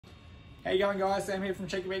How you going, guys? Sam here from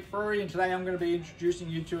Brewery, and today I'm going to be introducing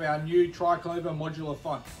you to our new Tri-Clover modular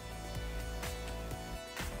font.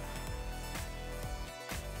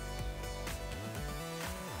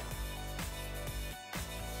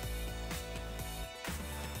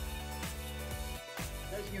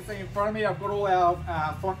 As you can see in front of me, I've got all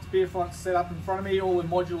our beer fonts set up in front of me, all in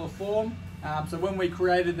modular form. So when we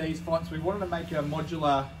created these fonts, we wanted to make a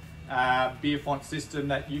modular beer font system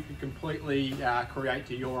that you could completely create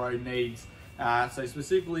to your own needs. So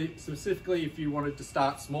specifically if you wanted to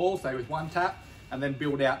start small, say with one tap, and then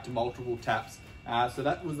build out to multiple taps. So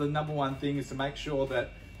that was the number one thing, is to make sure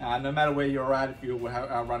that no matter where you're at, if you were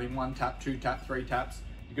running one tap, two tap, three taps,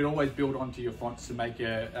 you could always build onto your fonts to make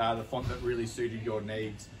the font that really suited your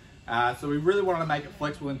needs. So we really wanted to make it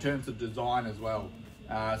flexible in terms of design as well.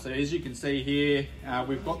 So as you can see here,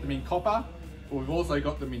 we've got them in copper, but we've also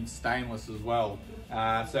got them in stainless as well.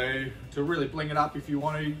 So to really bling it up, if you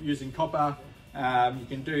want to, using copper, you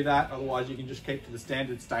can do that. Otherwise you can just keep to the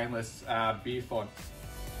standard stainless beer fonts.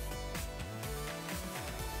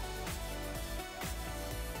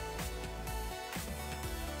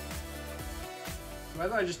 So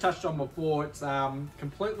as I just touched on before, it's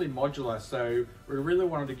completely modular, so we really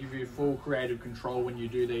wanted to give you full creative control when you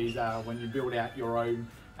do these, when you build out your own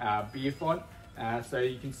beer font. So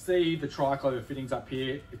you can see the Tri-Clover fittings up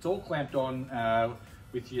here. It's all clamped on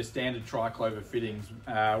with your standard Tri-Clover fittings,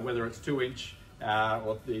 whether it's 2-inch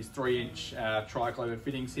or these 3-inch Tri-Clover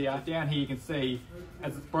fittings here. Down here you can see,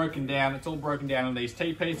 as it's broken down, it's all broken down in these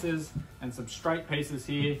T-pieces and some straight pieces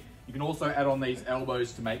here. You can also add on these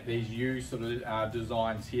elbows to make these U sort of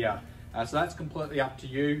designs here. So that's completely up to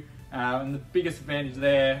you. And the biggest advantage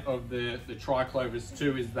there of the Tri-Clovers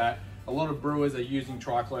too is that a lot of brewers are using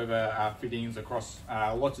Tri-Clover fittings across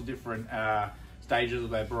lots of different stages of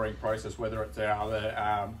their brewing process, whether it's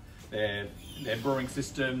their brewing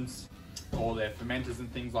systems or their fermenters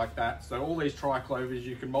and things like that. So all these Tri-Clovers,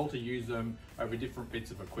 you can multi-use them over different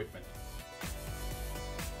bits of equipment.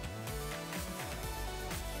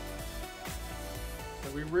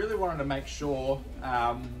 So we really wanted to make sure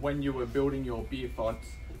when you were building your beer fonts,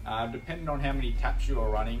 depending on how many taps you were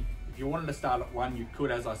running, if you wanted to start at 1, you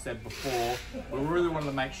could, as I said before. We really wanted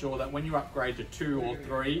to make sure that when you upgrade to 2 or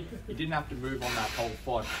 3, you didn't have to move on that whole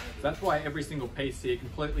font. So that's why every single piece here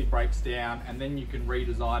completely breaks down, and then you can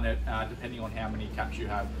redesign it depending on how many taps you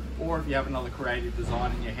have. Or if you have another creative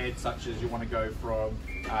design in your head, such as you want to go from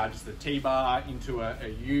just a T-bar into a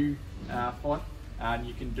U font, and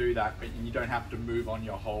you can do that, but you don't have to move on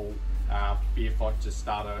your whole beer font to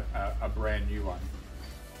start a brand new one.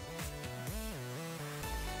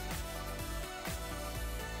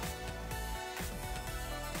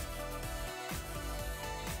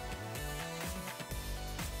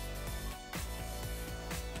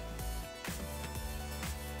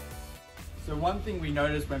 So one thing we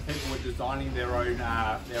noticed when people were designing their own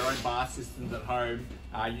bar systems at home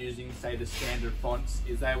using, say, the standard fonts,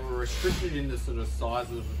 is they were restricted in the sort of size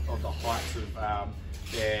of the heights of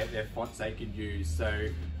their fonts they could use. So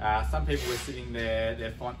some people were sitting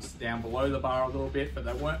their fonts down below the bar a little bit, but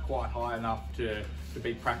they weren't quite high enough to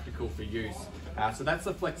be practical for use. So that's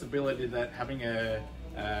the flexibility that having a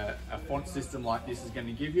font system like this is going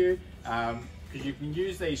to give you. Because you can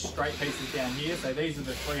use these straight pieces down here. So these are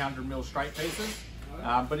the 300mm straight pieces.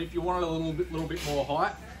 But if you wanted a little bit more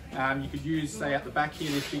height, you could use, say, at the back here,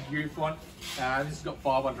 this big U font. This has got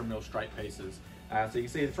 500mm straight pieces. So you can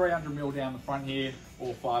see the 300mm down the front here,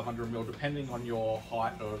 or 500mm, depending on your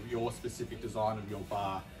height of your specific design of your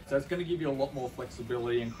bar. So it's going to give you a lot more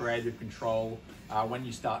flexibility and creative control when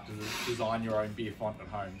you start to design your own beer font at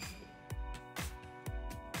home.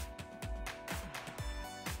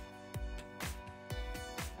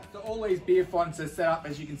 So all these beer fonts are set up,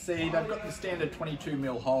 as you can see, they've got the standard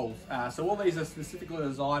 22mm holes. So all these are specifically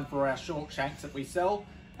designed for our short shanks that we sell.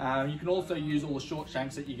 You can also use all the short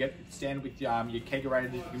shanks that you get standard with your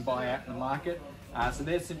kegerator that you can buy out in the market. So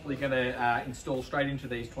they're simply going to install straight into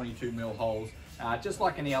these 22mm holes, just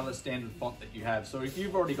like any other standard font that you have. So if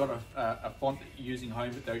you've already got a font that you're using home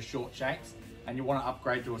with those short shanks, and you want to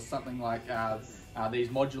upgrade to something like these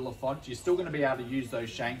modular fonts, you're still going to be able to use those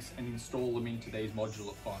shanks and install them into these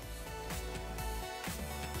modular fonts.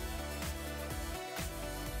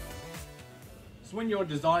 So when you're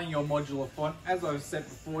designing your modular font, as I've said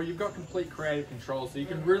before, you've got complete creative control, so you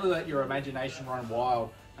can really let your imagination run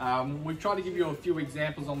wild. We've tried to give you a few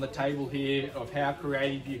examples on the table here of how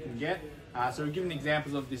creative you can get. So we've given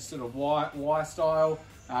examples of this sort of Y style,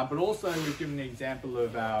 but also we've given an example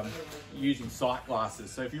of using sight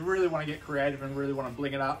glasses. So if you really want to get creative and really want to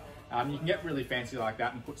bling it up, you can get really fancy like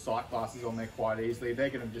that and put sight glasses on there quite easily. They're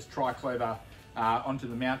going to just Tri-Clover onto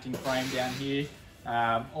the mounting frame down here.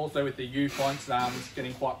 Also with the U fonts, it's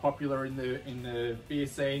getting quite popular in the beer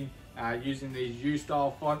scene, using these U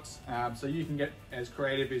style fonts. So you can get as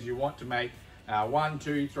creative as you want to make 1,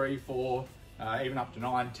 2, 3, 4, even up to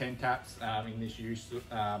 9, 10 taps in this U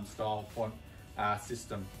style font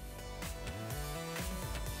system.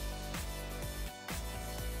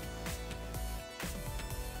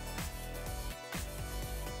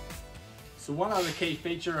 So one other key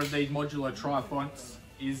feature of these modular tri fonts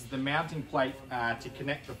is the mounting plate to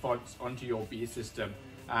connect the fonts onto your beer system.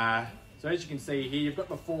 So as you can see here, you've got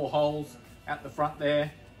the 4 holes at the front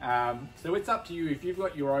there. So it's up to you. If you've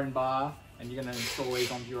got your own bar and you're going to install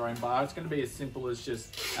these onto your own bar, it's going to be as simple as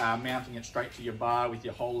just mounting it straight to your bar with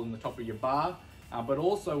your hole in the top of your bar. But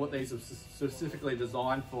also what these are specifically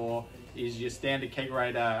designed for is your standard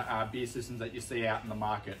kegerator beer systems that you see out in the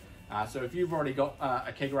market. So if you've already got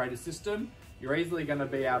a kegerator system, you're easily going to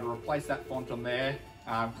be able to replace that font on there,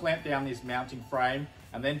 clamp down this mounting frame,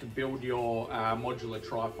 and then to build your modular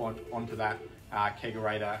tri font onto that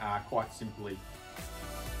kegerator quite simply.